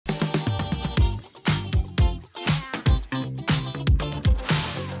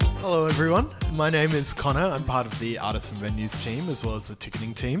Hello everyone, my name is Connor. I'm part of the Artists and Venues team as well as the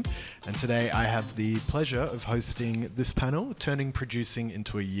ticketing team, and today I have the pleasure of hosting this panel, Turning Producing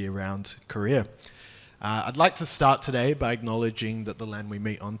into a Year-Round Career. I'd like to start today by acknowledging that the land we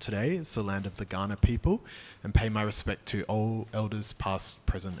meet on today is the land of the Kaurna people, and pay my respect to all elders past,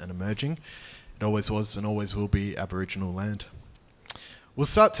 present and emerging. It always was and always will be Aboriginal land. We'll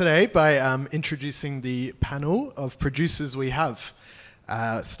start today by introducing the panel of producers we have.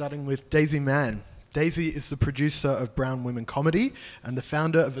 Starting with Daizy Maan. Daizy is the producer of Brown Women Comedy and the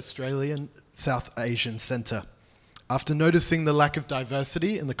founder of Australian South Asian Centre. After noticing the lack of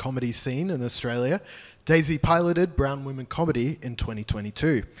diversity in the comedy scene in Australia, Daizy piloted Brown Women Comedy in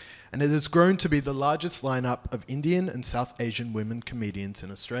 2022, and it has grown to be the largest lineup of Indian and South Asian women comedians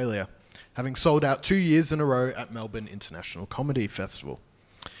in Australia, having sold out 2 years in a row at Melbourne International Comedy Festival.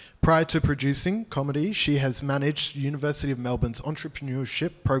 Prior to producing comedy, she has managed University of Melbourne's entrepreneurship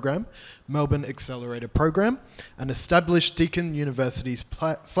program, Melbourne Accelerator Program, and established Deakin University's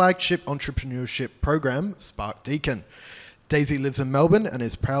flagship entrepreneurship program, Spark Deakin. Daizy lives in Melbourne and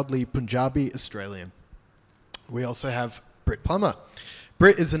is proudly Punjabi Australian. We also have Britt Plummer.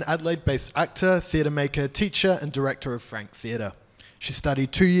 Britt is an Adelaide-based actor, theatre maker, teacher, and director of Frank Theatre. She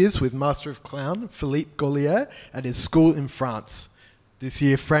studied 2 years with Master of Clown Philippe Gaulier at his school in France. This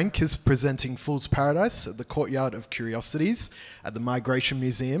year, Frank is presenting Fool's Paradise at the Courtyard of Curiosities at the Migration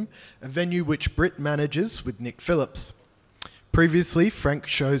Museum, a venue which Britt manages with Nick Phillips. Previously,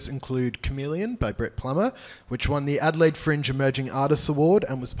 Frank's shows include Chameleon by Britt Plummer, which won the Adelaide Fringe Emerging Artists Award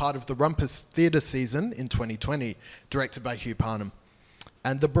and was part of the Rumpus Theatre season in 2020, directed by Hugh Parnham.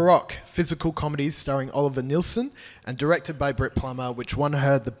 And The Baroque, physical comedies starring Oliver Nielsen and directed by Britt Plummer, which won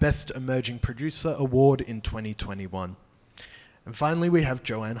her the Best Emerging Producer Award in 2021. And finally, we have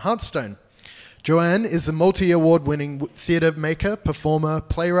Joanne Hartstone. Joanne is a multi-award winning theatre maker, performer,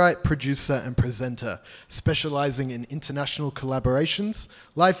 playwright, producer and presenter, specialising in international collaborations,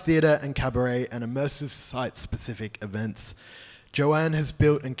 live theatre and cabaret and immersive site-specific events. Joanne has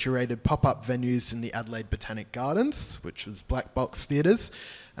built and curated pop-up venues in the Adelaide Botanic Gardens, which was Black Box Theatres,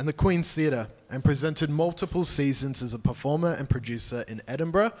 and the Queen's Theatre, and presented multiple seasons as a performer and producer in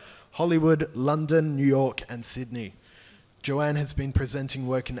Edinburgh, Hollywood, London, New York and Sydney. Joanne has been presenting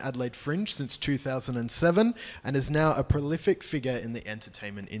work in Adelaide Fringe since 2007 and is now a prolific figure in the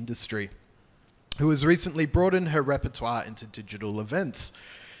entertainment industry, who has recently broadened her repertoire into digital events.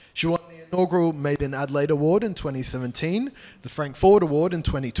 She won the inaugural Made in Adelaide Award in 2017, the Frank Ford Award in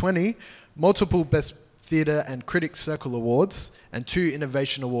 2020, multiple Best Theatre and Critics Circle Awards, and 2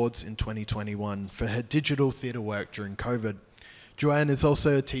 Innovation Awards in 2021 for her digital theatre work during COVID. Joanne is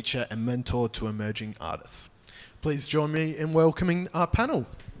also a teacher and mentor to emerging artists. Please join me in welcoming our panel.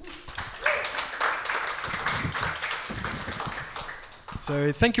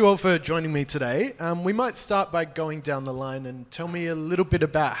 So thank you all for joining me today. We might start by going down the line and tell me a little bit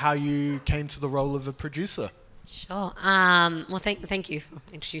about how you came to the role of a producer. Sure. Well, thank you for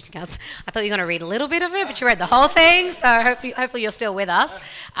introducing us. I thought you were going to read a little bit of it, but you read the whole thing, so hopefully you're still with us.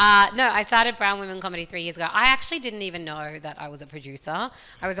 No, I started Brown Women Comedy 3 years ago. I actually didn't even know that I was a producer.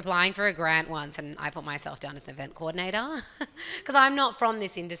 I was applying for a grant once, and I put myself down as an event coordinator because I'm not from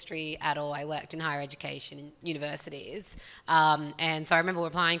this industry at all. I worked in higher education in universities, and so I remember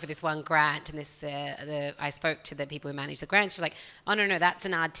applying for this one grant, and I spoke to the people who managed the grant. She's like, "Oh no, that's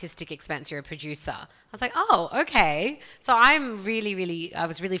an artistic expense. You're a producer." I was like, "Oh, okay." So I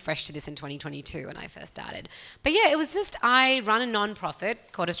was really fresh to this in 2022 when I first started. But yeah, it was just, I run a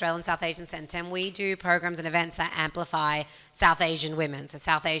non-profit called Australian South Asian Centre, and we do programs and events that amplify South Asian women. So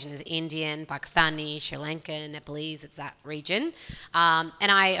South Asian is Indian, Pakistani, Sri Lankan, Nepalese, it's that region. And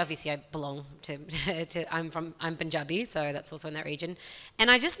I belong to, I'm Punjabi, so that's also in that region. And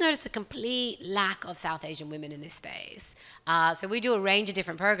I just noticed a complete lack of South Asian women in this space. So we do a range of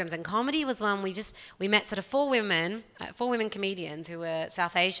different programs, and comedy was one we met sort of four women comedians who were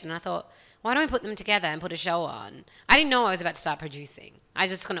South Asian, and I thought, why don't we put them together and put a show on? I didn't know I was about to start producing. I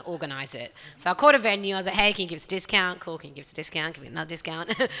was just going to organise it. So I called a venue. I was like, hey, can you give us a discount? Cool, can you give us a discount? Can we get another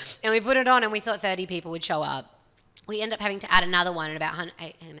discount? And we put it on, and we thought 30 people would show up. We ended up having to add another one, and about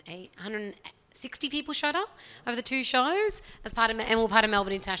 160 people showed up over the 2 shows and we're part of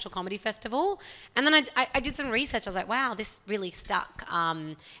Melbourne International Comedy Festival. And then I did some research. I was like, wow, this really stuck.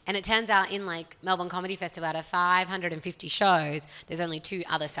 And it turns out in like Melbourne Comedy Festival, out of 550 shows, there's only 2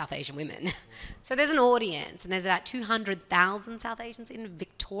 other South Asian women. So there's an audience, and there's about 200,000 South Asians in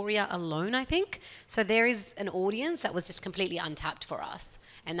Victoria alone, I think. So there is an audience that was just completely untapped for us.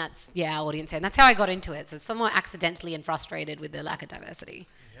 And that's, our audience. And that's how I got into it. So somewhat accidentally and frustrated with the lack of diversity.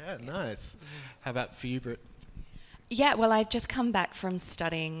 Yeah, nice. How about for you, Britt? Yeah, well, I'd just come back from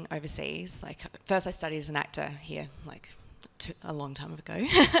studying overseas. Like, first I studied as an actor here, like a long time ago.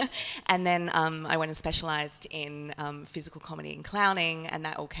 And then I went and specialised in physical comedy and clowning, and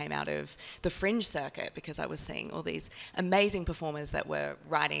that all came out of the Fringe circuit because I was seeing all these amazing performers that were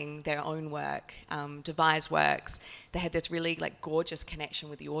writing their own work, devised works. They had this really like gorgeous connection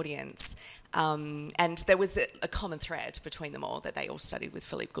with the audience. And there was a common thread between them all, that they all studied with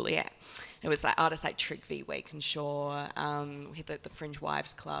Philippe Goulier. It was like artists like Trick V. Wakenshaw, we had the Fringe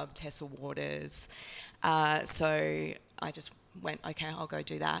Wives Club, Tessa Waters. So I just went, okay, I'll go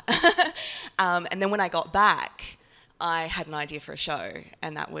do that. And then when I got back, I had an idea for a show,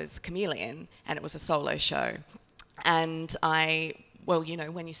 and that was Chameleon, and it was a solo show. And well, you know,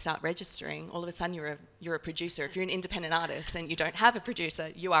 when you start registering, all of a sudden you're a producer. If you're an independent artist and you don't have a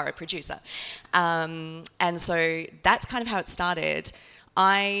producer, you are a producer. And so that's kind of how it started.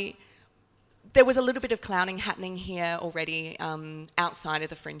 There was a little bit of clowning happening here already outside of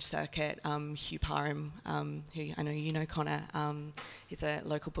the Fringe circuit. Hugh Parham, who I know you know, Connor, he's a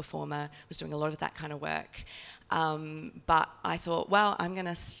local performer, was doing a lot of that kind of work. But I thought, well, I'm going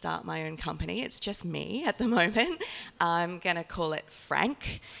to start my own company. It's just me at the moment. I'm going to call it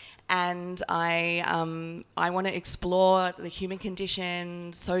Frank. And I want to explore the human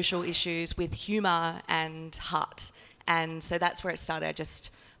condition, social issues with humour and heart. And so that's where it started. I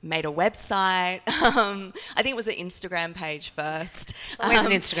just made a website. I think it was an Instagram page first. It's always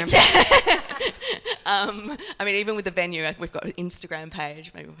an Instagram page. I mean, even with the venue, we've got an Instagram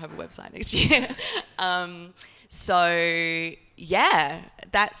page. Maybe we'll have a website next year. So yeah,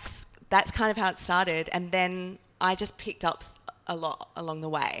 that's kind of how it started. And then I just picked up a lot along the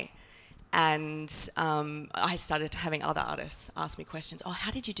way. And I started having other artists ask me questions. Oh,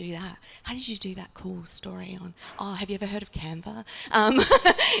 how did you do that? How did you do that cool story on? Oh, have you ever heard of Canva?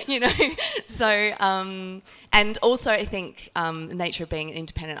 You know, so and also I think the nature of being an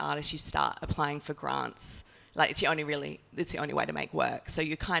independent artist, you start applying for grants. Like it's the only way to make work. So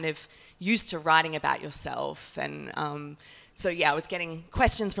you're kind of used to writing about yourself, and so yeah, I was getting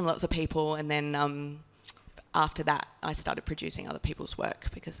questions from lots of people, and then. After that, I started producing other people's work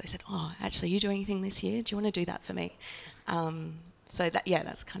because they said, oh, actually, you do anything this year? Do you want to do that for me? So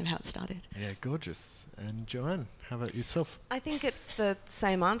that's kind of how it started. Yeah, gorgeous. And Joanne, how about yourself? I think it's the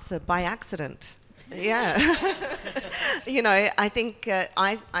same answer, by accident. Yeah. You know, I think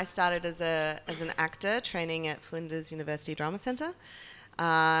I started as an actor training at Flinders University Drama Centre.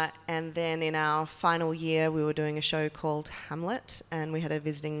 And then in our final year, we were doing a show called Hamlet, and we had a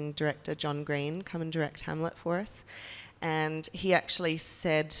visiting director, John Green, come and direct Hamlet for us. And he actually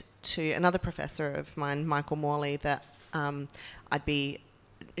said to another professor of mine, Michael Morley, that I'm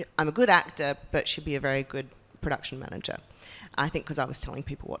a good actor, but should be a very good production manager. I think because I was telling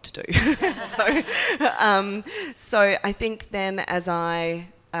people what to do. So I think then as I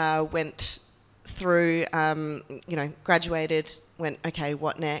went through, graduated, went, okay,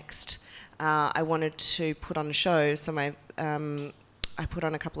 what next? I wanted to put on a show, so I put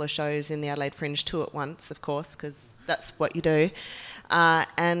on a couple of shows in the Adelaide Fringe, 2 at once, of course, because that's what you do.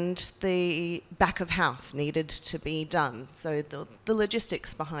 And the back of house needed to be done, so the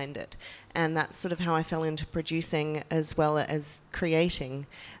logistics behind it. And that's sort of how I fell into producing as well as creating.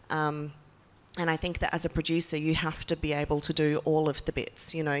 And I think that as a producer, you have to be able to do all of the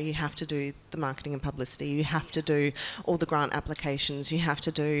bits. You know, you have to do the marketing and publicity. You have to do all the grant applications. You have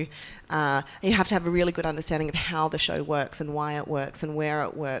to have a really good understanding of how the show works and why it works and where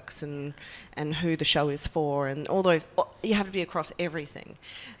it works and who the show is for and all those. You have to be across everything.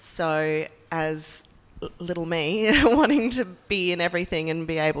 So as little me wanting to be in everything and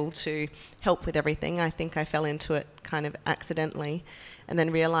be able to help with everything, I think I fell into it kind of accidentally, and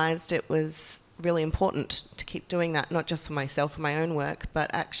then realised it was really important to keep doing that, not just for myself and my own work,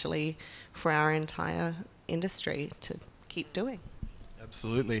 but actually for our entire industry to keep doing.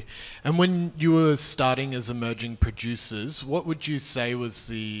 Absolutely. And when you were starting as emerging producers, what would you say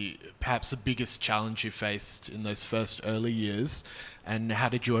was perhaps the biggest challenge you faced in those first early years, and how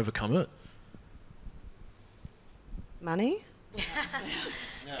did you overcome it? Money?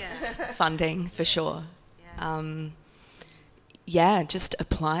 Funding, for sure. Just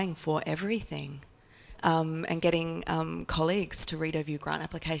applying for everything, and getting colleagues to read over your grant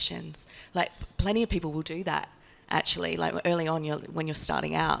applications. Like, plenty of people will do that, actually. Like, early on, when you're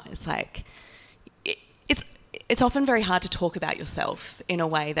starting out, it's like, it's often very hard to talk about yourself in a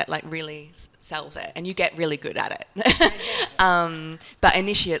way that, like, really sells it, and you get really good at it. But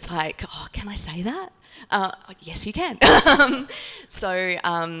initially, it's like, oh, can I say that? Yes, you can.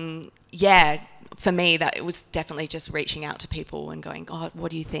 for me, that it was definitely just reaching out to people and going, oh, what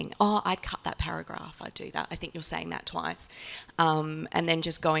do you think? Oh, I'd cut that paragraph. I'd do that. I think you're saying that twice. And then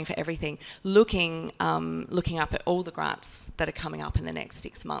just going for everything, looking up at all the grants that are coming up in the next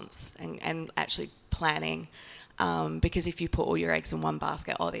 6 months and actually planning. Because if you put all your eggs in one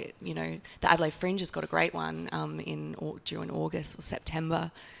basket, the Adelaide Fringe has got a great one due in August or September.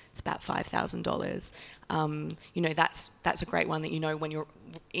 It's about $5,000. That's a great one that when you're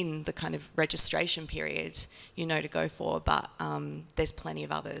in the kind of registration period, to go for. But there's plenty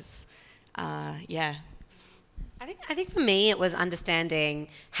of others. I think for me it was understanding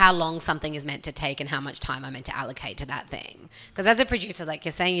how long something is meant to take and how much time I'm meant to allocate to that thing. Because as a producer, like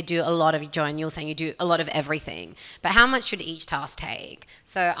you're saying, you do a lot of, Joanne, you're saying you do a lot of everything. But how much should each task take?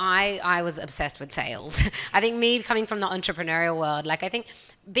 So I was obsessed with sales. I think me coming from the entrepreneurial world, I think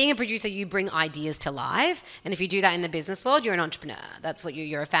being a producer, you bring ideas to life. And if you do that in the business world, you're an entrepreneur. That's what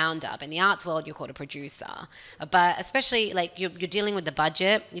you're a founder. But in the arts world, you're called a producer. But especially you're dealing with the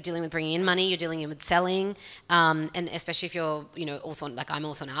budget, you're dealing with bringing in money, you're dealing with selling. And especially if you're, also I'm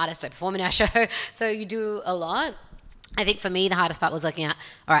also an artist, I perform in our show. So you do a lot. I think for me, the hardest part was looking at,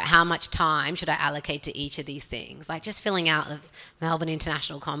 all right, how much time should I allocate to each of these things? Just filling out the Melbourne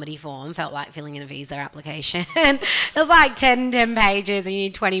International Comedy form felt like filling in a visa application. It was 10 pages and you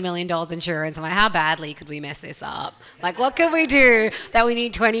need $20 million insurance. I'm like, how badly could we mess this up? What can we do that we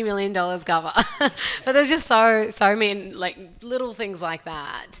need $20 million cover? But there's just so many little things like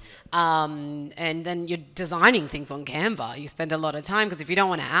that. And then you're designing things on Canva. You spend a lot of time because if you don't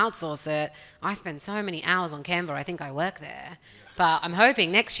want to outsource it, I spend so many hours on Canva. I think I work there, but I'm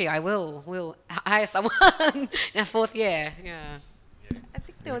hoping next year I will hire someone in our 4th year. Yeah. I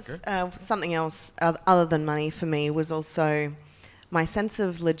think there was something else other than money for me was also my sense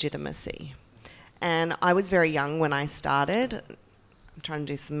of legitimacy. And I was very young when I started. I'm trying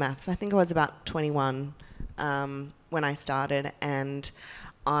to do some maths. I think I was about 21 when I started, and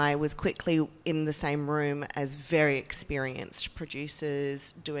I was quickly in the same room as very experienced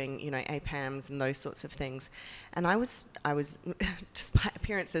producers doing, APAMs and those sorts of things. And I was despite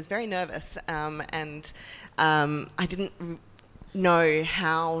appearances, very nervous, and I didn't know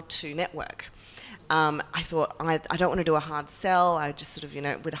how to network. I thought, I don't want to do a hard sell. I just sort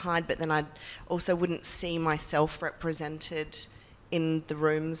of, would hide, but then I also wouldn't see myself represented in the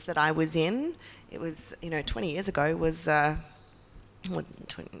rooms that I was in. It was, 20 years ago was...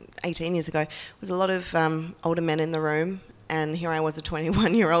 18 years ago, was a lot of older men in the room, and here I was, a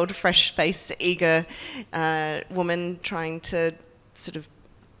 21-year-old, fresh-faced, eager woman trying to sort of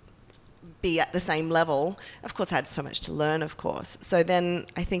be at the same level. Of course, I had so much to learn, of course. So then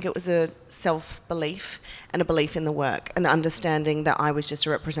I think it was a self-belief and a belief in the work, and understanding that I was just a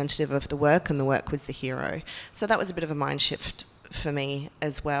representative of the work and the work was the hero. So that was a bit of a mind shift for me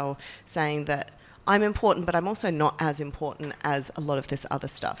as well, saying that I'm important, but I'm also not as important as a lot of this other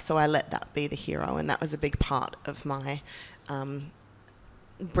stuff. So I let that be the hero, and that was a big part of my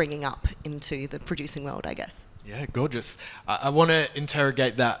bringing up into the producing world, I guess. Yeah, gorgeous. I want to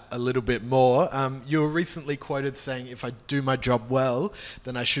interrogate that a little bit more. You were recently quoted saying, if I do my job well,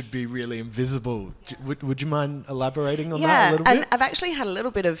 then I should be really invisible. Would you mind elaborating on that a little bit? Yeah, and I've actually had a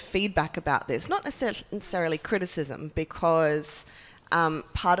little bit of feedback about this, not necessarily criticism, because...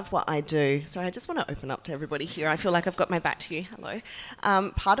 part of what I do, sorry, I just want to open up to everybody here. I feel like I've got my back to you. Hello.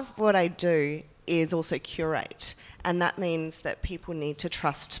 Part of what I do is also curate, and that means that people need to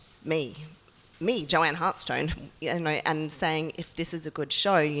trust me, Joanne Hartstone, and saying, if this is a good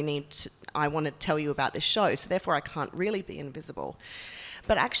show, I want to tell you about this show, so therefore I can't really be invisible.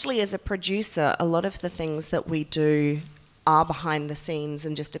 But actually, as a producer, a lot of the things that we do are behind the scenes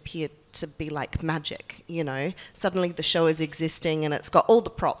and just appear to be like magic, Suddenly the show is existing and it's got all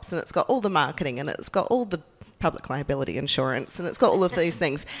the props and it's got all the marketing and it's got all the public liability insurance and it's got all of these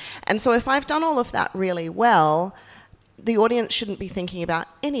things. And so if I've done all of that really well, the audience shouldn't be thinking about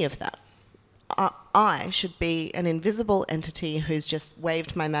any of that. I should be an invisible entity who's just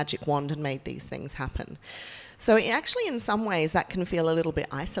waved my magic wand and made these things happen. So actually, in some ways, that can feel a little bit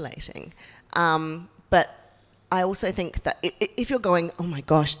isolating. But I also think that if you're going, oh my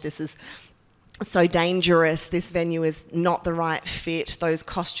gosh, this is so dangerous, this venue is not the right fit, those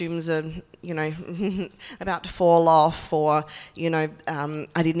costumes are, about to fall off, or, I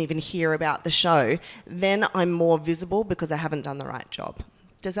didn't even hear about the show, then I'm more visible because I haven't done the right job.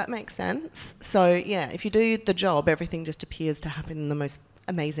 Does that make sense? So, yeah, if you do the job, everything just appears to happen in the most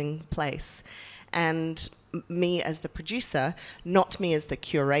amazing place. And me as the producer, not me as the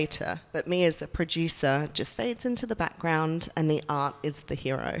curator, but me as the producer just fades into the background and the art is the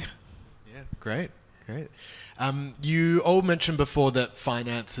hero. Yeah, great. You all mentioned before that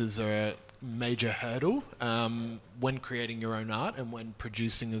finances are major hurdle when creating your own art and when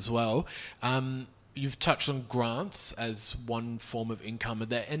producing as well. You've touched on grants as one form of income. Are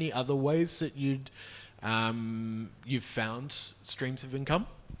there any other ways that you've found streams of income?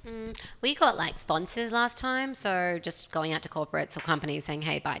 We got like sponsors last time, so just going out to corporates or companies saying,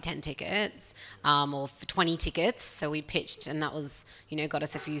 hey, buy 10 tickets or for 20 tickets. So we pitched, and that was, got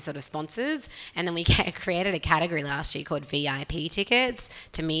us a few sort of sponsors. And then we created a category last year called VIP tickets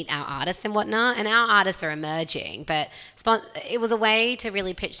to meet our artists and whatnot. And our artists are emerging, but it was a way to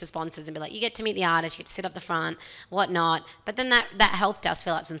really pitch to sponsors and be like, you get to meet the artist, you get to sit up the front, whatnot. But then that helped us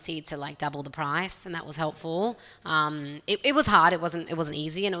fill up some seats to like double the price, and that was helpful. It was hard, it wasn't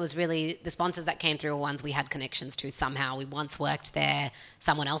easy, and it was really the sponsors that came through were ones we had connections to somehow. We once worked there,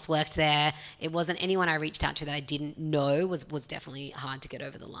 someone else worked there. It wasn't anyone I reached out to that I didn't know was definitely hard to get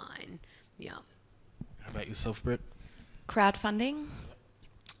over the line. Yeah. How about yourself, Britt? Crowdfunding.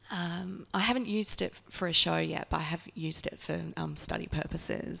 I haven't used it for a show yet, but I have used it for study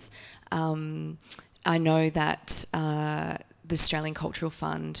purposes. I know that the Australian Cultural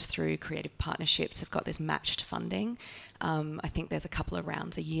Fund, through creative partnerships, have got this matched funding. I think there's a couple of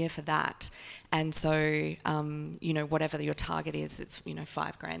rounds a year for that. And so, whatever your target is, it's, $5,000,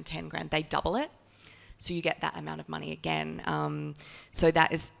 $10,000, they double it. So you get that amount of money again. So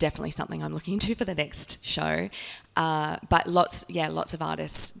that is definitely something I'm looking into for the next show. But lots of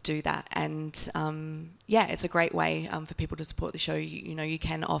artists do that. And it's a great way for people to support the show. You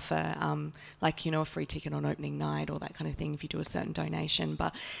can offer a free ticket on opening night or that kind of thing if you do a certain donation.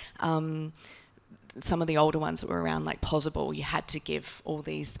 But some of the older ones that were around, like Possible, you had to give all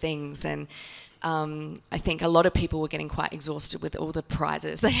these things. And I think a lot of people were getting quite exhausted with all the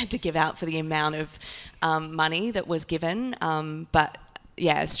prizes they had to give out for the amount of money that was given. But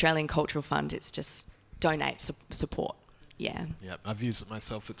Australian Cultural Fund, it's just donate, support. Yeah. Yeah, I've used it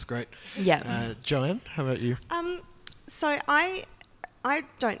myself. It's great. Yeah. Joanne, how about you? So I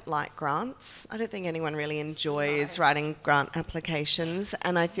don't like grants. I don't think anyone really enjoys writing grant applications,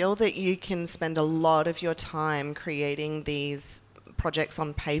 and I feel that you can spend a lot of your time creating these projects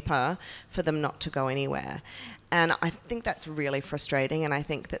on paper for them not to go anywhere. And I think that's really frustrating, and I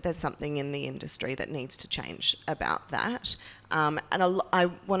think that there's something in the industry that needs to change about that. I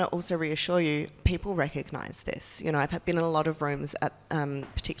want to also reassure you, people recognise this. I've been in a lot of rooms at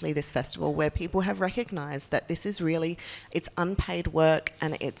particularly this festival where people have recognised that this is really, it's unpaid work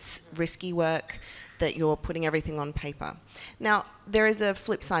and it's risky work, that you're putting everything on paper. Now, there is a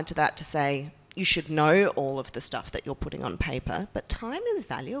flip side to that to say, you should know all of the stuff that you're putting on paper, but time is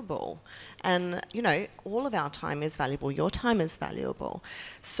valuable. And, all of our time is valuable. Your time is valuable.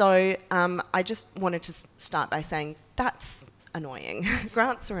 So I just wanted to start by saying that's annoying.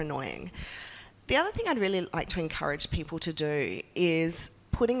 Grants are annoying. The other thing I'd really like to encourage people to do is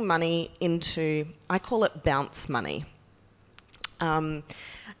putting money into, I call it bounce money.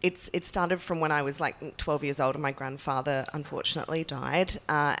 It started from when I was like 12 years old and my grandfather unfortunately died,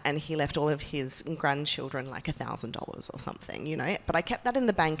 and he left all of his grandchildren like $1,000 or something, But I kept that in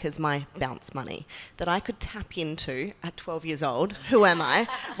the bank as my bounce money that I could tap into at 12 years old. Who am I?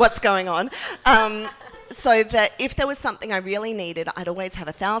 What's going on? So that if there was something I really needed, I'd always have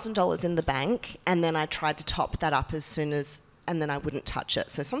 $1,000 in the bank, and then I tried to top that up and then I wouldn't touch it.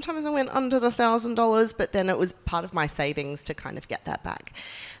 So sometimes I went under the $1,000, but then it was part of my savings to kind of get that back.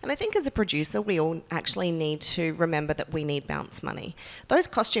 And I think as a producer, we all actually need to remember that we need bounce money. Those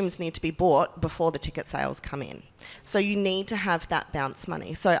costumes need to be bought before the ticket sales come in. So you need to have that bounce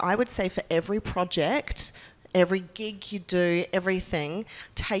money. So I would say for every project, every gig you do, everything,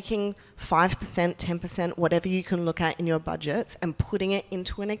 taking 5%, 10%, whatever you can look at in your budgets and putting it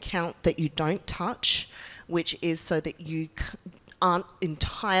into an account that you don't touch, which is so that you aren't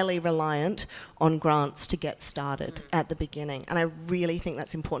entirely reliant on grants to get started at the beginning. And I really think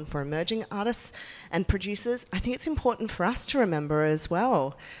that's important for emerging artists and producers. I think it's important for us to remember as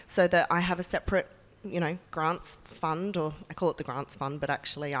well, so that I have a separate, grants fund, or I call it the grants fund, but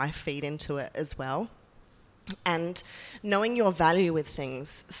actually I feed into it as well. And knowing your value with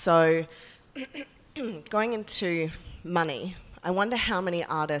things. So going into money, I wonder how many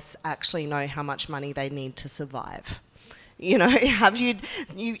artists actually know how much money they need to survive. Have you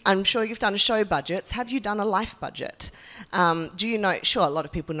I'm sure you've done show budgets. Have you done a life budget? Do you know, sure, a lot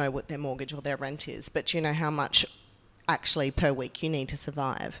of people know what their mortgage or their rent is, but do you know how much actually per week you need to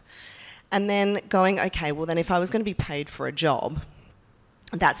survive? And then going, okay, well then if I was going to be paid for a job,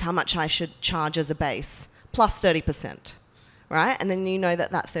 that's how much I should charge as a base, plus 30%. Right? And then you know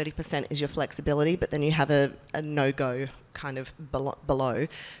that 30% is your flexibility, but then you have a no-go kind of below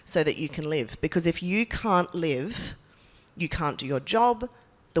so that you can live. Because if you can't live, you can't do your job,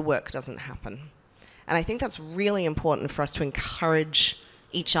 the work doesn't happen. And I think that's really important for us to encourage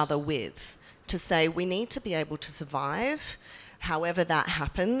each other with, to say we need to be able to survive. However that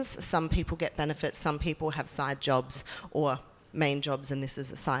happens, some people get benefits, some people have side jobs or main jobs, and this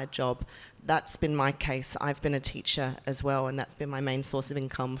is a side job. That's been my case. I've been a teacher as well, and that's been my main source of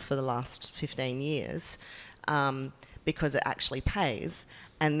income for the last 15 years because it actually pays.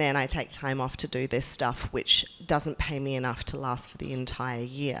 And then I take time off to do this stuff, which doesn't pay me enough to last for the entire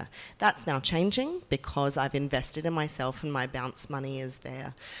year. That's now changing because I've invested in myself and my bounce money is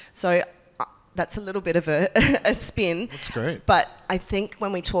there. So that's a little bit of a spin. That's great. But I think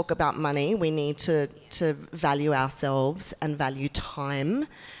when we talk about money, we need to value ourselves and value time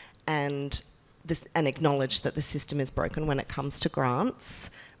and acknowledge that the system is broken when it comes to grants,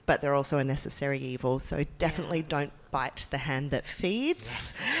 but they're also a necessary evil. So definitely don't bite the hand that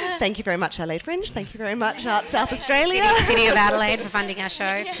feeds. Thank you very much, Adelaide Fringe. Thank you very much, Art South Australia. City of Adelaide for funding our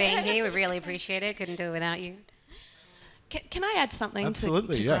show, for being here. We really appreciate it. Couldn't do it without you. Can I add something to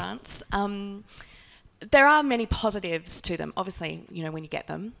yeah. grants? There are many positives to them. Obviously, you know, when you get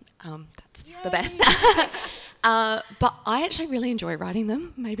them, that's the best. But I actually really enjoy writing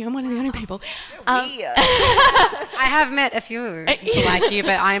them. Maybe I'm one of the only people. I have met a few people like you,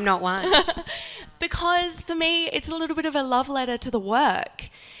 but I am not one. Because for me, it's a little bit of a love letter to the work.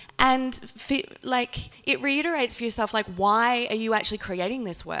 And it reiterates for yourself, like, why are you actually creating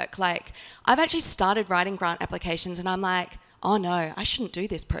this work? Like, I've actually started writing grant applications and I'm like, oh no, I shouldn't do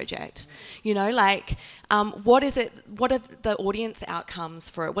this project. You know, like, what is it? What are the audience outcomes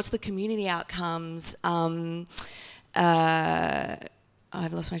for it? What's the community outcomes? I've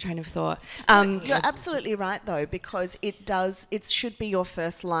lost my train of thought. You're absolutely right, though, because it should be your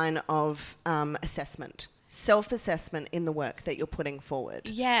first line of assessment. Self-assessment in the work that you're putting forward.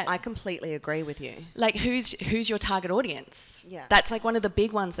 Yeah. I completely agree with you. Like, who's your target audience? Yeah. That's like one of the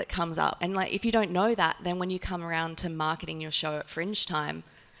big ones that comes up. And like, if you don't know that, then when you come around to marketing your show at Fringe time,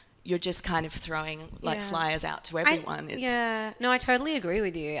 you're just kind of throwing flyers out to everyone. No, I totally agree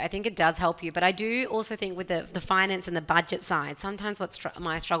with you. I think it does help you, but I do also think with the finance and the budget side, sometimes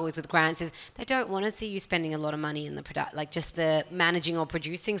my struggle is with grants is they don't want to see you spending a lot of money in just the managing or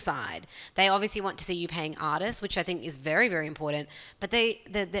producing side. They obviously want to see you paying artists, which I think is very, very important. But the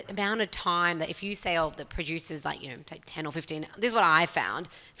amount of time that if you say, oh, the producers take 10 or 15, this is what I found,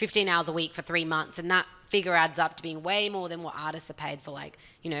 15 hours a week for 3 months, and that figure adds up to being way more than what artists are paid for.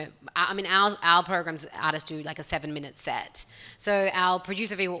 Our programs, artists do like a 7-minute set. So our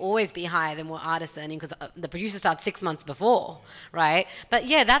producer fee will always be higher than what artists are earning because the producer starts 6 months before, right? But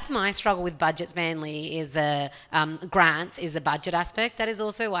yeah, that's my struggle with budgets mainly is grants is the budget aspect. That is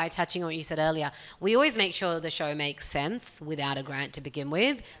also why, touching on what you said earlier, we always make sure the show makes sense without a grant to begin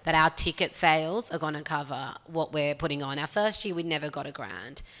with, that our ticket sales are going to cover what we're putting on. Our first year, we never got a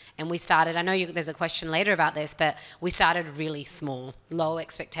grant. And we started, I know there's a question later about this, but we started really small, low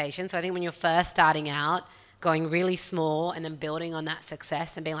expectations. So I think when you're first starting out, going really small and then building on that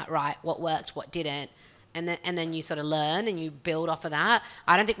success and being like, right, what worked, what didn't, and then you sort of learn and you build off of that.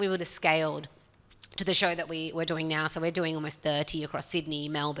 I don't think we would have scaled to the show that we're doing now. So we're doing almost 30 across Sydney,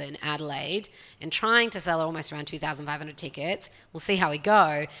 Melbourne, Adelaide, and trying to sell almost around 2,500 tickets. We'll see how we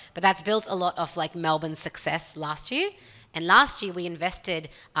go. But that's built a lot of like Melbourne's success last year. And last year we invested,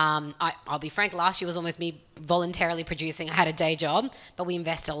 I'll be frank, last year was almost me voluntarily producing. I had a day job, but we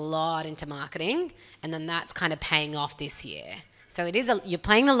invested a lot into marketing, and then that's kind of paying off this year. So it is you're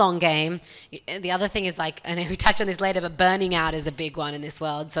playing the long game. The other thing is like, and we touch on this later, but burning out is a big one in this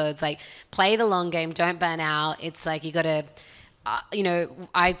world. So it's like, play the long game, don't burn out. It's like you got to,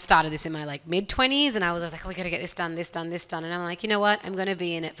 I started this in my like mid-20s, and I was like, oh, we got to get this done. And I'm like, you know what? I'm going to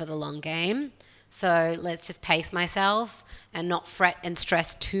be in it for the long game. So let's just pace myself and not fret and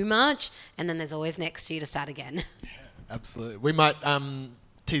stress too much. And then there's always next year to start again. Yeah, absolutely. We might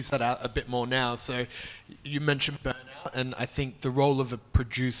tease that out a bit more now. So you mentioned burnout, and I think the role of a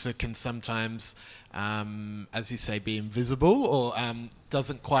producer can sometimes, as you say, be invisible or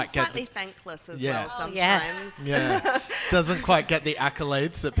doesn't quite get... Slightly thankless as well sometimes. Yes. Yeah, doesn't quite get the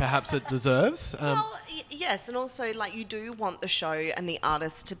accolades that perhaps it deserves. Yes, and also like you do want the show and the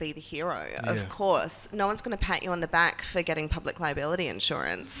artist to be the hero, of course. No one's going to pat you on the back for getting public liability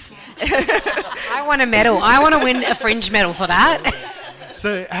insurance. I want a medal. I want to win a Fringe medal for that.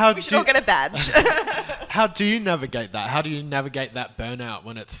 So we should all get a badge. How do you navigate that? How do you navigate that burnout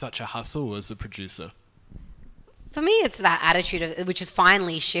when it's such a hustle as a producer? For me, it's that attitude, which has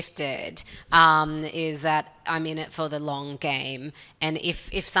finally shifted, is that I'm in it for the long game. And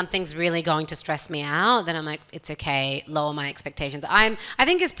if something's really going to stress me out, then I'm like, it's okay, lower my expectations. I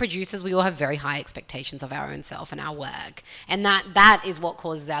think as producers, we all have very high expectations of our own self and our work. And that is what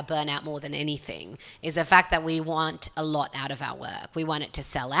causes our burnout more than anything, is the fact that we want a lot out of our work. We want it to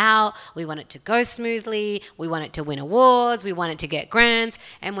sell out, we want it to go smoothly, we want it to win awards, we want it to get grants,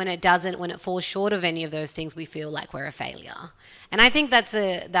 and when it doesn't, when it falls short of any of those things, we feel like we're a failure. And I think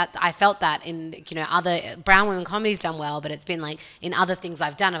that I felt that in, other brown women comedy's done well, but it's been like in other things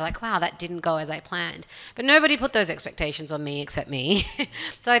I've done, I'm like, wow, that didn't go as I planned. But nobody put those expectations on me except me.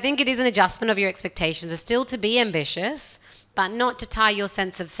 So I think it is an adjustment of your expectations, still to be ambitious, but not to tie your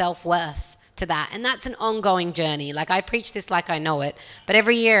sense of self-worth to that. And that's an ongoing journey. Like, I preach this like I know it, but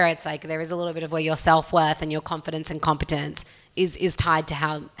every year it's like there is a little bit of where your self-worth and your confidence and competence is tied to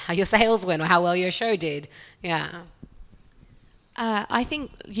how your sales went or how well your show did. Yeah. I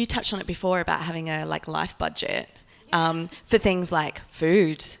think you touched on it before about having a life budget for things like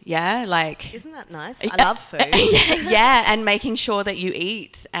food. Yeah, like, isn't that nice? I love food. Yeah, and making sure that you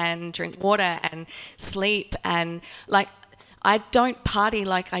eat and drink water and sleep, and like, I don't party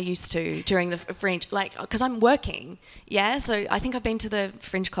like I used to during the Fringe, like, because I'm working. Yeah, so I think I've been to the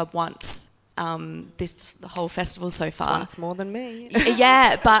Fringe Club once. The whole festival so far. Once more than me.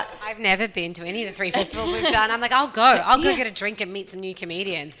 Yeah, but I've never been to any of the 3 festivals we've done. I'm like, I'll go get a drink and meet some new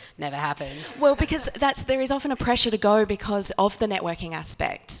comedians. Never happens. Well, because there is often a pressure to go because of the networking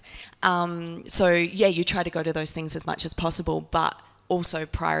aspect. So yeah, you try to go to those things as much as possible, but also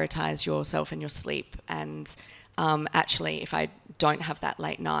prioritize yourself and your sleep. And actually, if I don't have that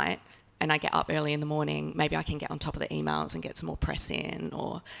late night and I get up early in the morning, maybe I can get on top of the emails and get some more press in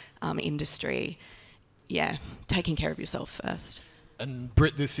or industry. Yeah, taking care of yourself first. And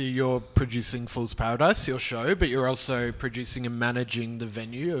Britt, this year you're producing Fool's Paradise, your show, but you're also producing and managing the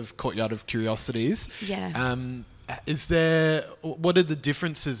venue of Courtyard of Curiosities. Yeah. What are the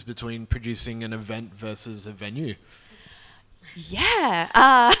differences between producing an event versus a venue?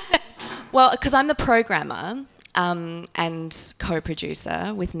 Yeah. Well, because I'm the programmer, and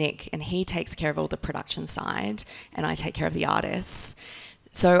co-producer with Nick, and he takes care of all the production side and I take care of the artists.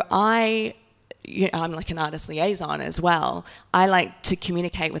 So I'm like an artist liaison as well. I like to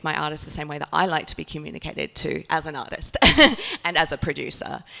communicate with my artists the same way that I like to be communicated to as an artist and as a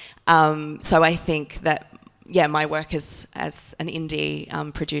producer. So I think that, yeah, my work as an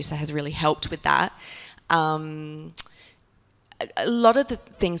indie producer has really helped with that. A lot of the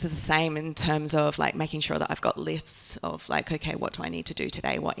things are the same in terms of like making sure that I've got lists of like, okay, what do I need to do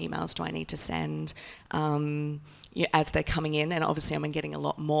today? What emails do I need to send as they're coming in? And obviously I'm getting a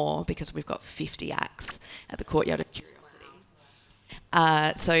lot more because we've got 50 acts at the Courtyard of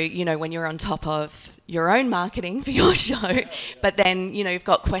Curiosities. So, when you're on top of your own marketing for your show, but then, you've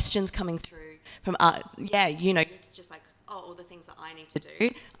got questions coming through from it's just like, oh, all the things that I need to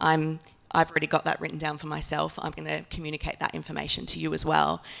do, I've already got that written down for myself. I'm going to communicate that information to you as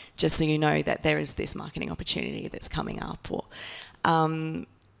well, just so you know that there is this marketing opportunity that's coming up. Or,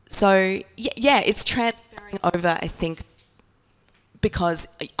 it's transferring over, I think, because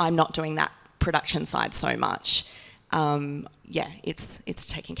I'm not doing that production side so much. It's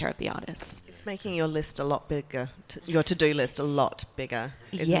taking care of the artists. It's making your list a lot bigger, your to-do list a lot bigger,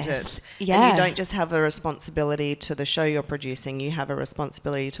 isn't it? Yeah. And you don't just have a responsibility to the show you're producing, you have a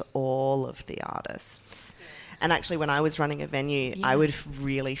responsibility to all of the artists. And actually, when I was running a venue, I would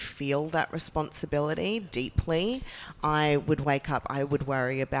really feel that responsibility deeply. I would wake up, I would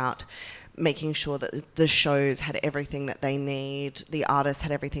worry about making sure that the shows had everything that they need, the artists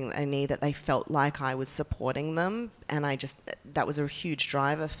had everything that they need, that they felt like I was supporting them. And that was a huge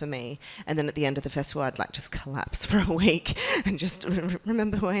driver for me. And then at the end of the festival, I'd like just collapse for a week and just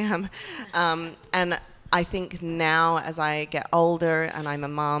remember who I am. And I think now as I get older and I'm a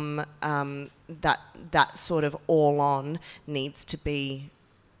mum, that sort of all on needs to be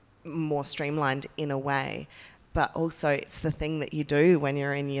more streamlined in a way. But also it's the thing that you do when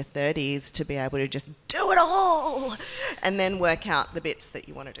you're in your 30s to be able to just do it all and then work out the bits that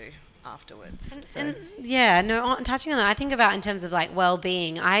you want to do afterwards. Touching on that, I think about in terms of like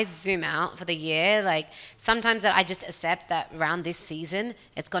well-being, I zoom out for the year. Like sometimes that I just accept that around this season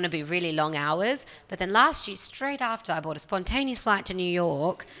it's going to be really long hours, but then last year straight after I bought a spontaneous flight to New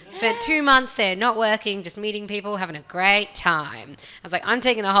York, spent 2 months there not working, just meeting people, having a great time. I was like, I'm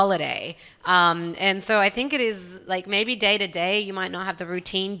taking a holiday. And so I think it is like maybe day to day you might not have the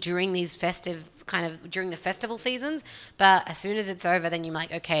routine during these festive kind of during the festival seasons, but as soon as it's over, then you're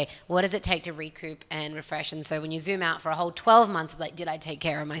like, okay, what does it take to recoup and refresh? And so when you zoom out for a whole 12 months, it's like, did I take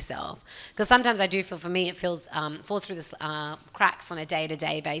care of myself? Because sometimes I do feel, for me, it feels falls through the cracks on a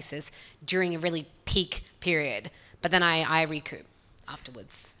day-to-day basis during a really peak period, but then I recoup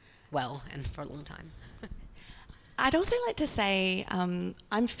afterwards well and for a long time. I'd also like to say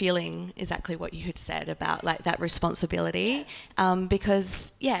I'm feeling exactly what you had said about like that responsibility,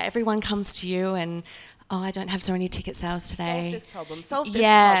 because everyone comes to you and I don't have so many ticket sales today. Solve this problem. Solve this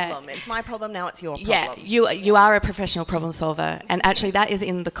problem. It's my problem now. It's your problem. Yeah, you are a professional problem solver, and actually that is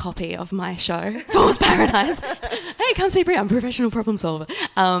in the copy of my show, Fool's Paradise. Hey, come see Britt, I'm a professional problem solver.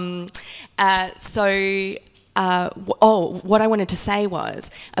 What I wanted to say was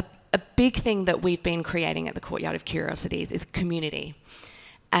a big thing that we've been creating at the Courtyard of Curiosities is community.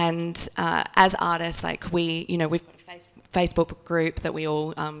 And as artists, like we've got a Facebook group that we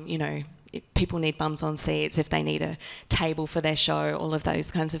all, if people need bums on seats, if they need a table for their show, all of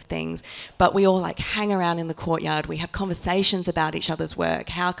those kinds of things. But we all like hang around in the courtyard. We have conversations about each other's work.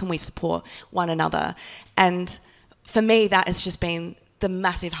 How can we support one another? And for me, that has just been the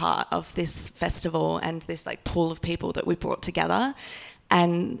massive heart of this festival and this like pool of people that we brought together.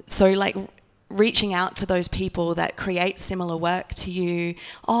 And so like reaching out to those people that create similar work to you.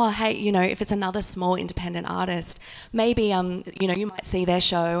 Oh, hey, if it's another small independent artist, maybe, you might see their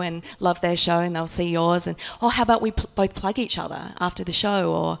show and love their show and they'll see yours. And, how about we both plug each other after the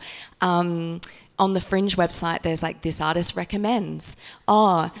show? Or on the Fringe website, there's like this artist recommends.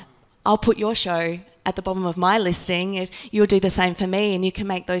 Oh, I'll put your show at the bottom of my listing if you'll do the same for me, and you can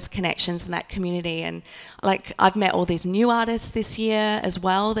make those connections in that community. And like I've met all these new artists this year as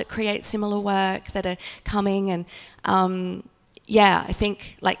well that create similar work that are coming, and I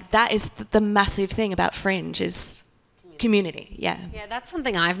think like that is the massive thing about Fringe is community. Yeah, that's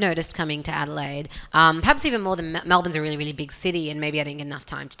something I've noticed coming to Adelaide, perhaps even more than Melbourne's a really, really big city, and maybe I didn't get enough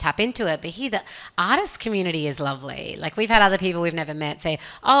time to tap into it, but here the artist community is lovely. Like we've had other people we've never met say,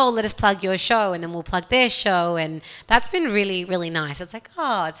 oh, let us plug your show, and then we'll plug their show, and that's been really, really nice. It's like,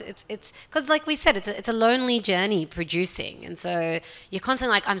 it's because like we said, it's a lonely journey producing, and so you're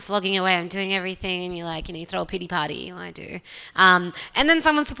constantly like, I'm slogging away, I'm doing everything, and you're like, you throw a pity party, I do, and then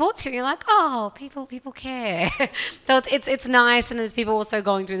someone supports you, and you're like, oh, people care. So it's nice, and there's people also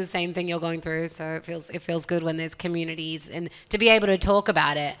going through the same thing you're going through, so it feels good when there's communities and to be able to talk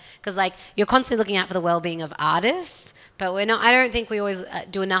about it, because like you're constantly looking out for the well-being of artists, but I don't think we always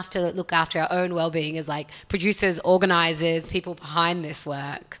do enough to look after our own well-being as like producers, organisers, people behind this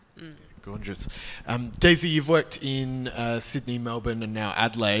work. Gorgeous. Daizy, you've worked in Sydney, Melbourne and now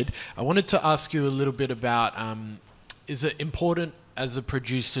Adelaide. I wanted to ask you a little bit about, is it important as a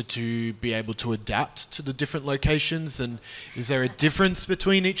producer to be able to adapt to the different locations, and is there a difference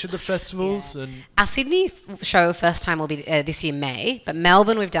between each of the festivals? Yeah. And our Sydney show first time will be this year May, but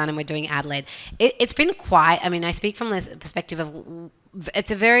Melbourne we've done, and we're doing Adelaide. It's been quite, I speak from the perspective of,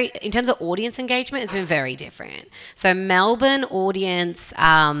 it's in terms of audience engagement, it's been very different. So Melbourne audience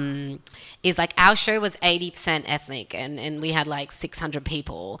is like, our show was 80% ethnic, and we had like 600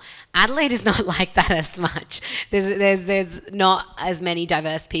 people. Adelaide is not like that as much. There's not as many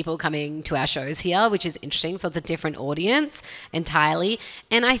diverse people coming to our shows here, which is interesting. So it's a different audience entirely.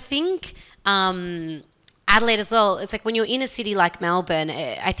 And I think Adelaide as well, it's like when you're in a city like Melbourne,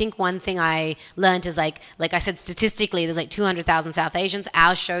 I think one thing I learned is like I said, statistically, there's like 200,000 South Asians.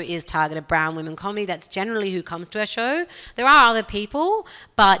 Our show is targeted brown women comedy. That's generally who comes to our show. There are other people,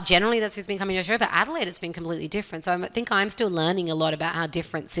 but generally that's who's been coming to our show. But Adelaide, it's been completely different. So I think I'm still learning a lot about how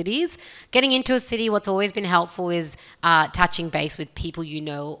different cities. Getting into a city, what's always been helpful is touching base with people you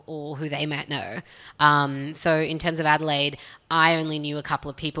know or who they might know. So in terms of Adelaide, I only knew a couple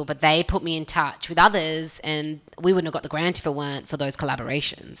of people, but they put me in touch with others, and we wouldn't have got the grant if it weren't for those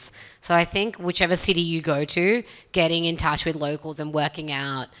collaborations. So I think whichever city you go to, getting in touch with locals and working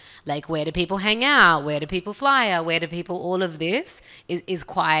out, like, where do people hang out, where do people fly out, where do people, all of this is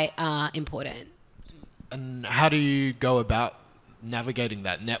quite important. And how do you go about navigating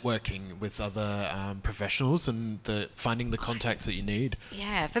that, networking with other professionals and finding the contacts that you need?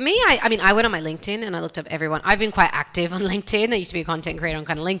 Yeah, for me, I went on my LinkedIn and I looked up everyone. I've been quite active on LinkedIn. I used to be a content creator on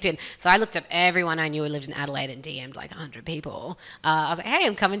kind of LinkedIn. So I looked up everyone I knew who lived in Adelaide and DM'd like 100 people. I was like, hey,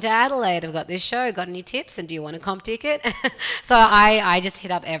 I'm coming to Adelaide. I've got this show. Got any tips? And do you want a comp ticket? So I just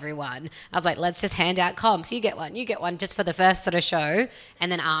hit up everyone. I was like, let's just hand out comps. You get one just for the first sort of show,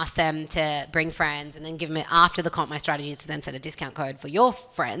 and then ask them to bring friends, and then give them it after the comp. My strategy is to then set a discount discount code for your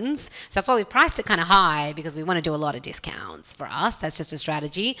friends. So that's why we priced it kind of high, because we want to do a lot of discounts for us. That's just a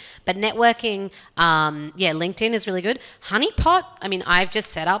strategy. But networking, LinkedIn is really good. Honeypot, I mean, I've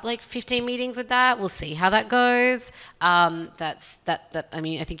just set up like 15 meetings with that. We'll see how that goes. I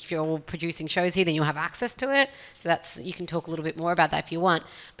mean, I think if you're all producing shows here, then you'll have access to it. So you can talk a little bit more about that if you want.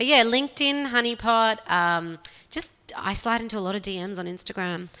 But yeah, LinkedIn, Honeypot, I slide into a lot of DMs on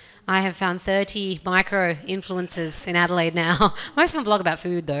Instagram. I have found 30 micro influencers in Adelaide now. Most of them blog about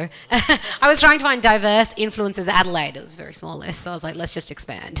food, though. I was trying to find diverse influencers at Adelaide. It was a very small list, so I was like, let's just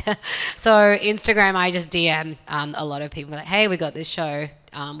expand. So Instagram, I just DM a lot of people, like, hey, we got this show.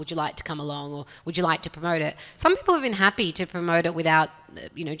 Would you like to come along, or would you like to promote it? Some people have been happy to promote it without,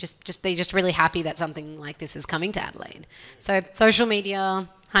 they're just really happy that something like this is coming to Adelaide. So social media,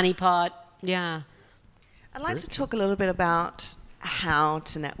 Honeypot, yeah. I'd like to talk a little bit about how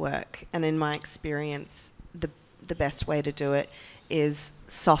to network, and in my experience, the best way to do it is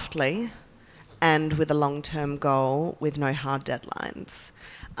softly and with a long-term goal with no hard deadlines.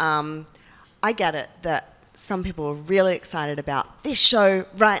 I get it that some people are really excited about this show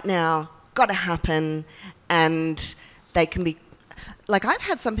right now, got to happen, and they can be like, I've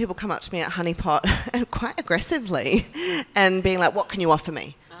had some people come up to me at Honeypot and quite aggressively and being like, what can you offer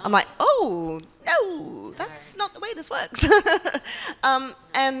me? I'm like, oh, no, that's not the way this works.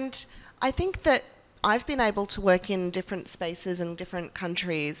 And I think that I've been able to work in different spaces and different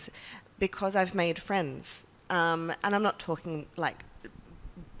countries because I've made friends. And I'm not talking like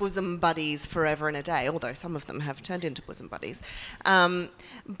bosom buddies forever and a day, although some of them have turned into bosom buddies.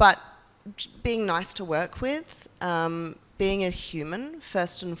 But being nice to work with, being a human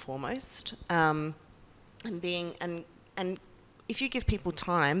first and foremost, and if you give people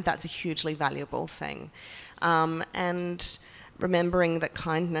time, that's a hugely valuable thing. And remembering that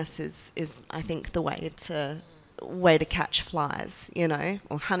kindness is I think the way to catch flies, you know,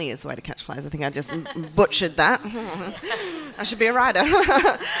 or honey is the way to catch flies. I think I just butchered that. I should be a writer.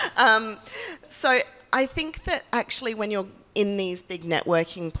 So I think that actually when you're in these big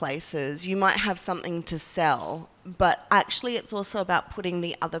networking places, you might have something to sell, but actually it's also about putting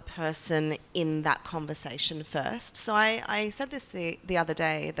the other person in that conversation first. So I said this the other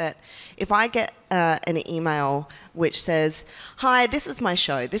day, that if I get an email which says, hi, this is my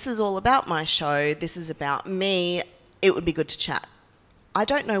show, this is all about my show, this is about me, it would be good to chat. I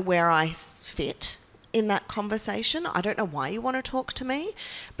don't know where I fit in that conversation. I don't know why you want to talk to me.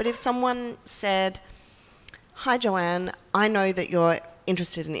 But if someone said, hi, Joanne, I know that you're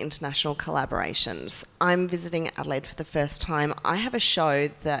interested in international collaborations. I'm visiting Adelaide for the first time. I have a show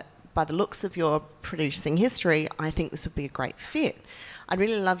that, by the looks of your producing history, I think this would be a great fit. I'd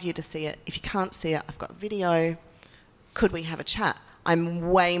really love you to see it. If you can't see it, I've got video. Could we have a chat? I'm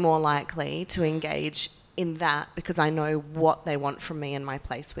way more likely to engage in that because I know what they want from me and my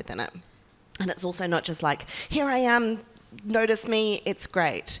place within it. And it's also not just like, here I am, notice me, it's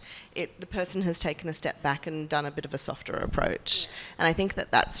great. The person has taken a step back and done a bit of a softer approach. And I think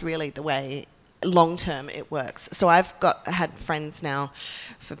that that's really the way long term it works. So I've had friends now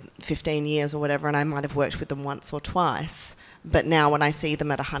for 15 years or whatever, and I might have worked with them once or twice. But now when I see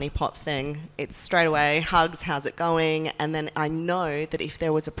them at a Honeypot thing, it's straight away, hugs, how's it going? And then I know that if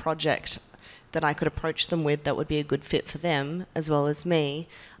there was a project that I could approach them with that would be a good fit for them as well as me,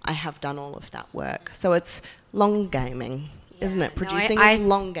 I have done all of that work. So it's long gaming, isn't it? Producing is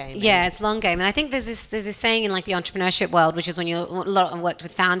long gaming. Yeah, it's long game. And I think there's this saying in like the entrepreneurship world, which is when I've worked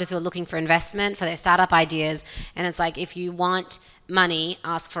with founders who are looking for investment for their startup ideas, and it's like, if you want money,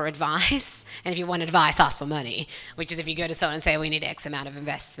 ask for advice, and if you want advice, ask for money, which is if you go to someone and say, we need X amount of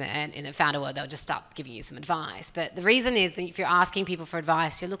investment in the founder world, they'll just start giving you some advice. But the reason is, if you're asking people for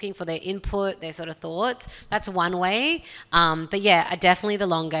advice, you're looking for their input, their sort of thoughts. That's one way. But yeah, definitely the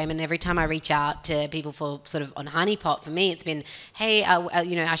long game. And every time I reach out to people for sort of on Honeypot, for me, it's been, hey,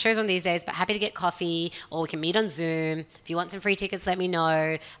 our show's on these days, but happy to get coffee, or we can meet on Zoom. If you want some free tickets, let me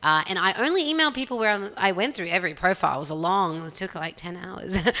know. And I only email people where I went through every profile. It took like 10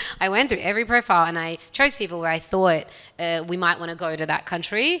 hours. I went through every profile and I chose people where I thought we might want to go to that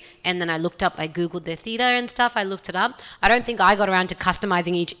country, and then I Googled their theatre and stuff. I looked it up. I don't think I got around to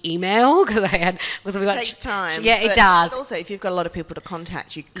customizing each email because it takes time. Yeah, it does. But also, if you've got a lot of people to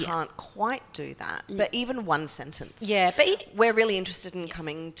contact, you can't quite do that. But even one sentence. Yeah, but we're really interested in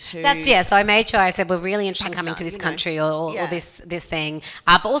coming to. So I made sure I said we're really interested in coming to this country or this thing.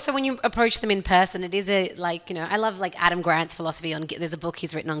 But also when you approach them in person, it is I love like Adam Grant's philosophy on. There's a book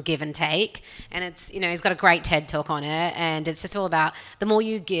he's written on give and take, and it's he's got a great TED talk on it, and it's just all about the more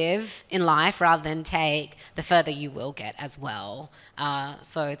you give in life rather than take, the further you will get as well.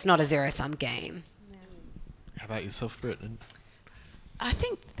 So it's not a zero-sum game. How about yourself, Britt? I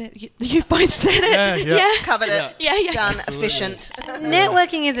think that you both said it. Yeah. Covered it. Yeah. Done. Absolutely. Efficient.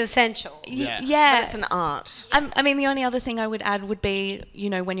 Networking is essential. Yeah. But it's an art. I mean, the only other thing I would add would be,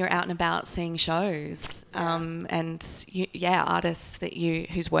 when you're out and about seeing shows, and artists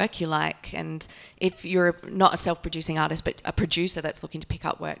whose work you like, and if you're not a self-producing artist but a producer that's looking to pick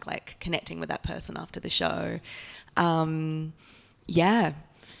up work, like connecting with that person after the show.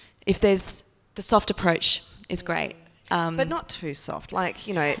 If there's the soft approach is great. But not too soft. Like,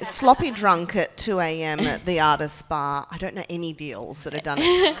 sloppy drunk at 2 a.m. at the artist's bar. I don't know any deals that have done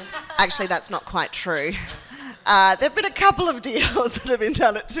it. Actually, that's not quite true. There have been a couple of deals that have been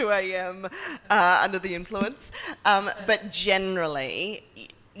done at 2 a.m. Under the influence. But generally,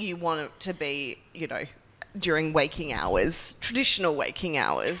 you want it to be, during waking hours, traditional waking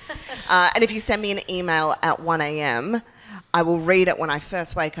hours. And if you send me an email at 1 a.m., I will read it when I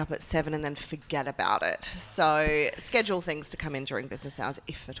first wake up at 7 and then forget about it. So schedule things to come in during business hours,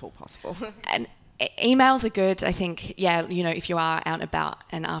 if at all possible. And emails are good. I think, if you are out and about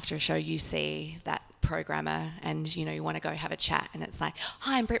and after a show you see that programmer and, you want to go have a chat and it's like,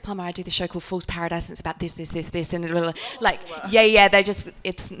 hi, I'm Britt Plummer. I do the show called Fool's Paradise and it's about this. And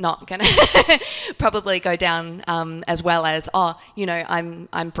it's not going to probably go down as well as,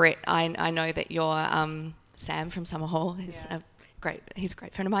 I'm Britt. I know that you're... Sam from Summer Hall is he's a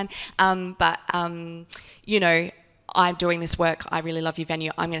great friend of mine. I'm doing this work. I really love your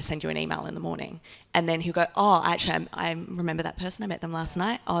venue. I'm going to send you an email in the morning. And then he'll go, oh, actually, I remember that person. I met them last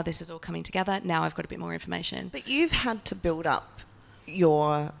night. Oh, this is all coming together. Now I've got a bit more information. But you've had to build up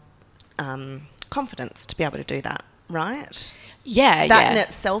your confidence to be able to do that, right? That in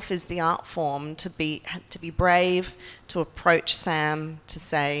itself is the art form, to be brave, to approach Sam, to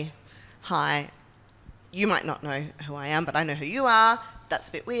say, hi, you might not know who I am, but I know who you are. That's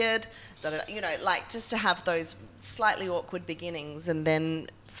a bit weird. Just to have those slightly awkward beginnings and then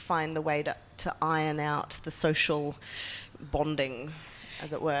find the way to iron out the social bonding,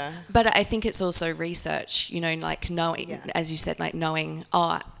 as it were. But I think it's also research, knowing, as you said, knowing,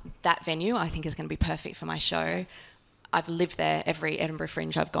 that venue I think is going to be perfect for my show. Yes. I've lived there every Edinburgh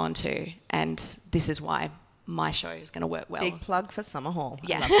Fringe I've gone to, and this is why my show is going to work well. Big plug for Summer Hall.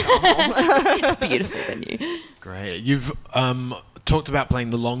 Yeah. I love Summer Hall. It's a beautiful venue. Great. You've talked about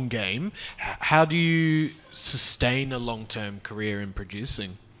playing the long game. How do you sustain a long-term career in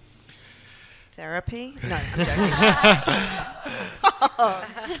producing? Therapy? No, I'm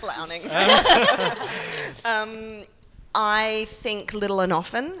joking. Clowning. I think little and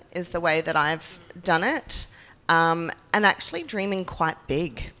often is the way that I've done it, and actually dreaming quite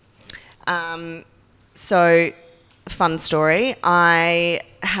big. So, fun story, I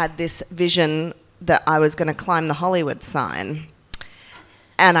had this vision that I was going to climb the Hollywood sign,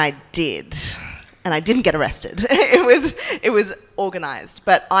 and I did. And I didn't get arrested. It was organised.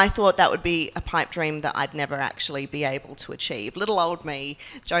 But I thought that would be a pipe dream that I'd never actually be able to achieve. Little old me,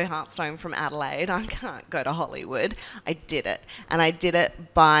 Jo Hartstone from Adelaide, I can't go to Hollywood. I did it. And I did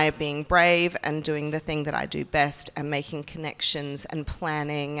it by being brave and doing the thing that I do best and making connections and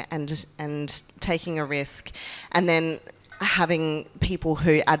planning and taking a risk. And then having people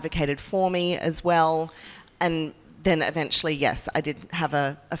who advocated for me as well. And then eventually, yes, I did have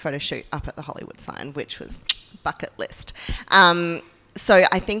a photo shoot up at the Hollywood sign, which was bucket list. So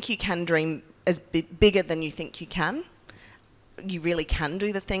I think you can dream as bigger than you think you can. You really can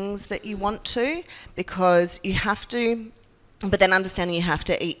do the things that you want to, because you have to, but then understanding you have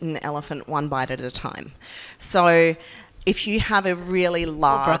to eat an elephant one bite at a time. So if you have a really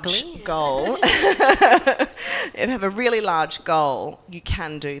large goal, if you have a really large goal, you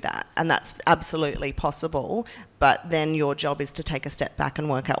can do that, and that's absolutely possible. But then your job is to take a step back and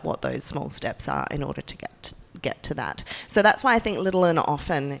work out what those small steps are in order to get to that. So that's why I think little and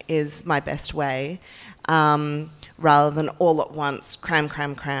often is my best way, rather than all at once, cram,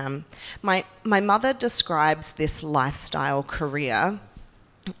 cram, cram. My mother describes this lifestyle career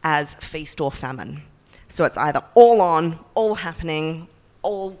as feast or famine. So it's either all on, all happening,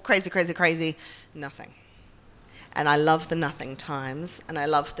 all crazy, crazy, crazy, nothing. And I love the nothing times, and I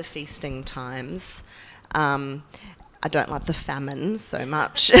love the feasting times. I don't love the famine so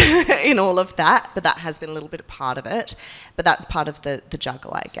much in all of that, but that has been a little bit a part of it. But that's part of the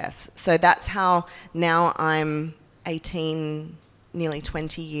juggle, I guess. So that's how now I'm 18, nearly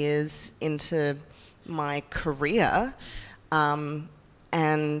 20 years into my career, and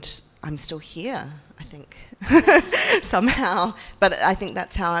I'm still here, I think, somehow. But I think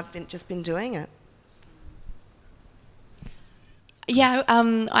that's how I've just been doing it. Yeah,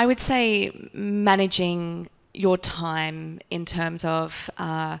 I would say managing your time in terms of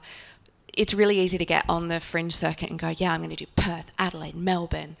it's really easy to get on the Fringe circuit and go, yeah, I'm going to do Perth, Adelaide,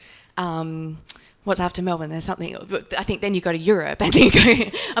 Melbourne. What's after Melbourne? There's something. I think then you go to Europe and you go,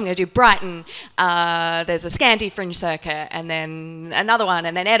 I'm going to do Brighton. There's a Scandi Fringe circuit, and then another one,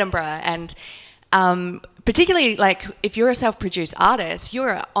 and then Edinburgh. And particularly, like, if you're a self-produced artist,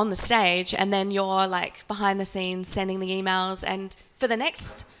 you're on the stage, and then you're like behind the scenes sending the emails, and for the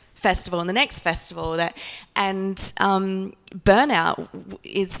next festival and the next festival, burnout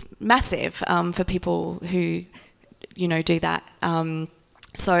is massive for people who, you know, do that.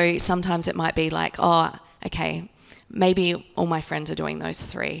 So sometimes it might be like, oh, okay, maybe all my friends are doing those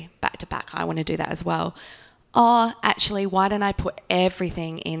 3 back to back. I want to do that as well. Or actually, why don't I put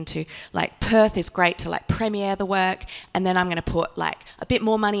everything into, like, Perth is great to like premiere the work, and then I'm going to put like a bit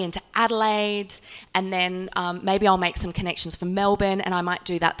more money into Adelaide, and then maybe I'll make some connections for Melbourne, and I might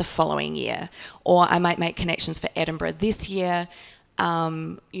do that the following year. Or I might make connections for Edinburgh this year.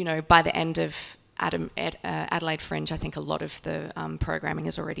 You know, by the end of Adelaide Fringe, I think a lot of the programming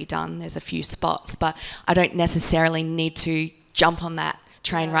is already done. There's a few spots, but I don't necessarily need to jump on that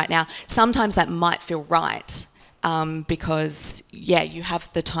train right now. Sometimes that might feel right because, yeah, you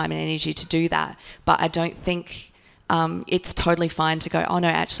have the time and energy to do that, but I don't think it's totally fine to go, oh no,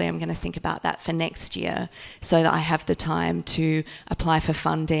 actually I'm going to think about that for next year so that I have the time to apply for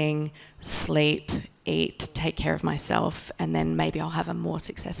funding, sleep, eat, take care of myself, and then maybe I'll have a more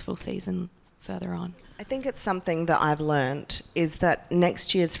successful season further on. I think it's something that I've learnt is that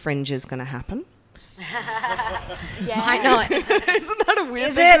next year's Fringe is going to happen. Yeah. Might not. Isn't that a weird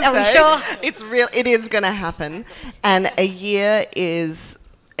is thing it? to Are we say? sure? It's real. It is going to happen, and a year is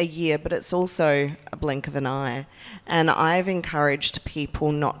a year, but it's also a blink of an eye. And I've encouraged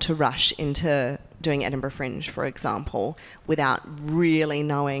people not to rush into doing Edinburgh Fringe, for example, without really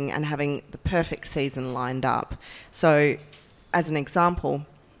knowing and having the perfect season lined up. So, as an example,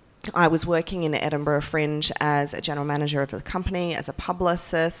 I was working in Edinburgh Fringe as a general manager of the company, as a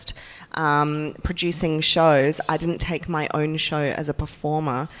publicist, producing shows. I didn't take my own show as a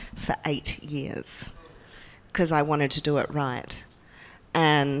performer for 8 years because I wanted to do it right.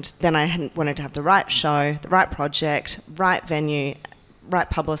 And then I wanted to have the right show, the right project, right venue,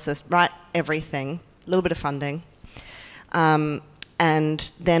 right publicist, right everything, a little bit of funding. And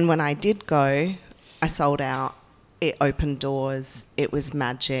then when I did go, I sold out. It opened doors. It was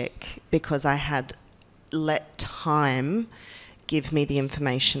magic because I had let time give me the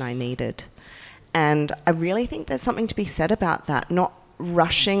information I needed. And I really think there's something to be said about that, not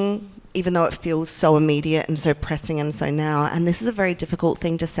rushing, even though it feels so immediate and so pressing and so now. And this is a very difficult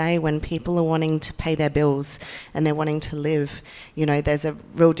thing to say when people are wanting to pay their bills and they're wanting to live. You know, there's a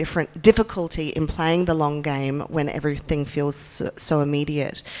real difficulty in playing the long game when everything feels so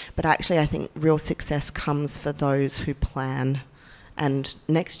immediate. But actually, I think real success comes for those who plan. And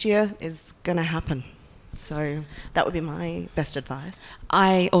next year is going to happen. So that would be my best advice.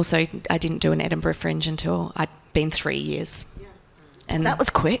 I didn't do an Edinburgh Fringe until I'd been 3 years. And that was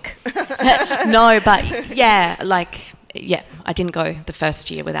quick. No, but yeah, I didn't go the first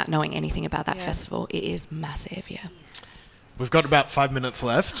year without knowing anything about that festival. It is massive, yeah. We've got about 5 minutes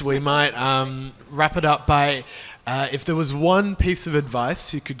left. We might wrap it up by, if there was one piece of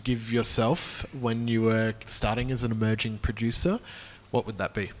advice you could give yourself when you were starting as an emerging producer, what would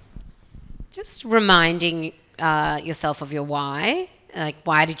that be? Just reminding yourself of your why. Like,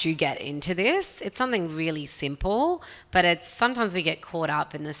 why did you get into this? It's something really simple, but it's sometimes we get caught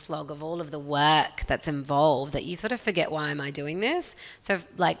up in the slog of all of the work that's involved that you sort of forget, why am I doing this? So,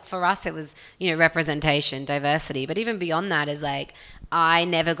 like, for us, it was, you know, representation, diversity, but even beyond that is like, I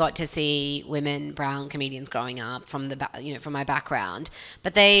never got to see women, brown comedians growing up from from my background.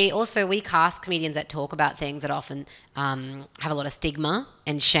 But we cast comedians that talk about things that often have a lot of stigma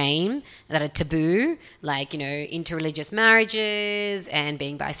and shame, that are taboo, like, you know, interreligious marriages and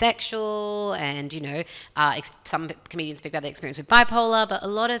being bisexual, and, you know, some comedians speak about their experience with bipolar, but a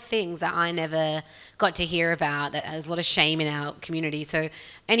lot of things that I never got to hear about, that has a lot of shame in our community. So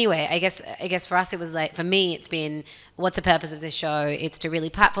anyway, I guess for us, it was like, for me, it's been, what's the purpose of this show? It's to really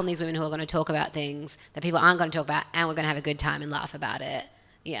platform these women who are going to talk about things that people aren't going to talk about, and we're going to have a good time and laugh about it.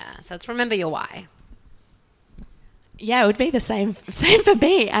 Yeah, so it's remember your why. Yeah, it would be the same for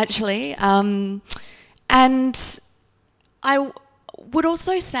me, actually. And I would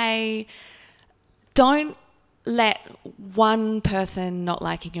also say, don't let one person not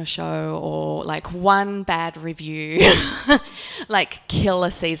liking your show or like one bad review like kill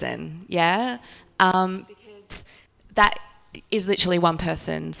a season, yeah? Because that is literally one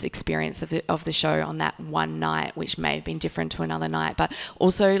person's experience of the show on that one night, which may have been different to another night. But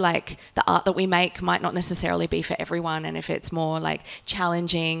also, like, the art that we make might not necessarily be for everyone, and if it's more like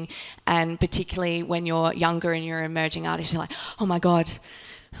challenging, and particularly when you're younger and you're an emerging artist, you're like, oh my god,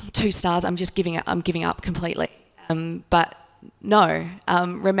 2 stars, I'm giving up completely. But no,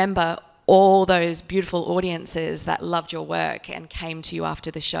 remember all those beautiful audiences that loved your work and came to you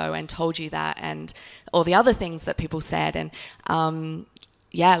after the show and told you that, and all the other things that people said, and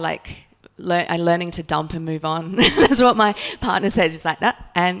learning to dump and move on. That's what my partner says. It's like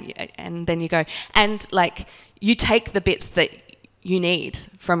that, and then you go, and like, you take the bits that you need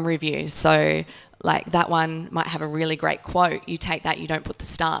from reviews. So like, that one might have a really great quote. You take that, you don't put the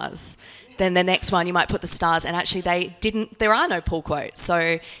stars. Then the next one, you might put the stars, and actually there are no pull quotes.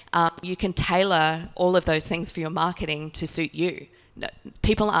 So you can tailor all of those things for your marketing to suit you. No,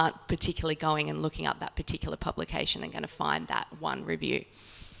 people aren't particularly going and looking up that particular publication and going to find that one review.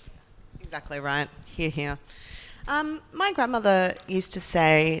 Exactly right. Hear. My grandmother used to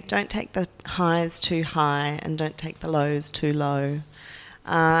say, don't take the highs too high and don't take the lows too low.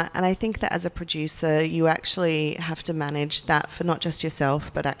 And I think that as a producer, you actually have to manage that for not just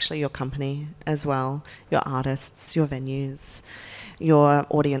yourself, but actually your company as well, your artists, your venues, your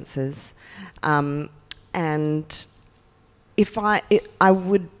audiences. And I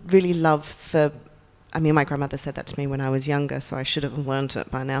would really love for, I mean, my grandmother said that to me when I was younger, so I should have learned it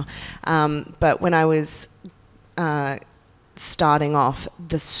by now. But when I was starting off,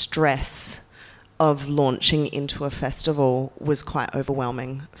 the stress of launching into a festival was quite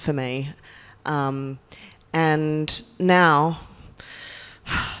overwhelming for me. And now,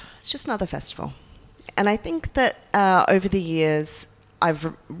 it's just another festival. And I think that over the years,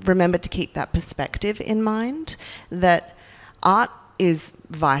 I've remembered to keep that perspective in mind, that art is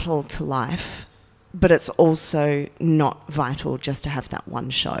vital to life, but it's also not vital just to have that one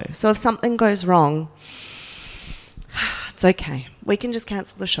show. So if something goes wrong, it's okay. We can just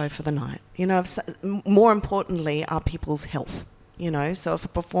cancel the show for the night. You know, more importantly, are people's health. You know, so if a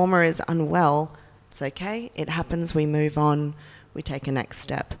performer is unwell, it's okay. It happens. We move on. We take a next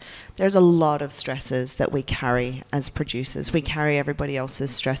step. There's a lot of stresses that we carry as producers. We carry everybody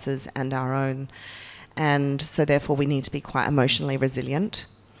else's stresses and our own. And so therefore we need to be quite emotionally resilient.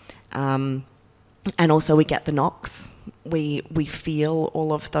 And also we get the knocks. We feel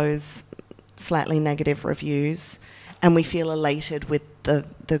all of those slightly negative reviews, and we feel elated with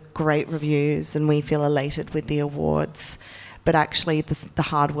the great reviews, and we feel elated with the awards. But actually the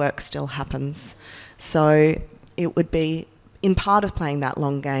hard work still happens. So it would be, in part of playing that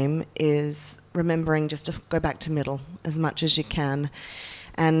long game is remembering just to go back to middle as much as you can.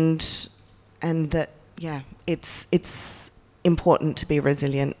 And that, yeah, it's important to be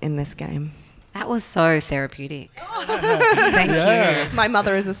resilient in this game. That was so therapeutic. Thank you. My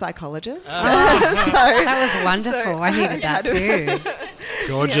mother is a psychologist. That was wonderful. I needed that too.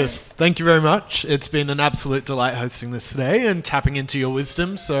 Gorgeous. Yeah. Thank you very much. It's been an absolute delight hosting this today and tapping into your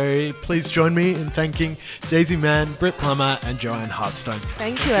wisdom. So please join me in thanking Daizy Maan, Britt Plummer and Joanne Hartstone.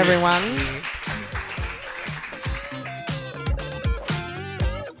 Thank you, everyone.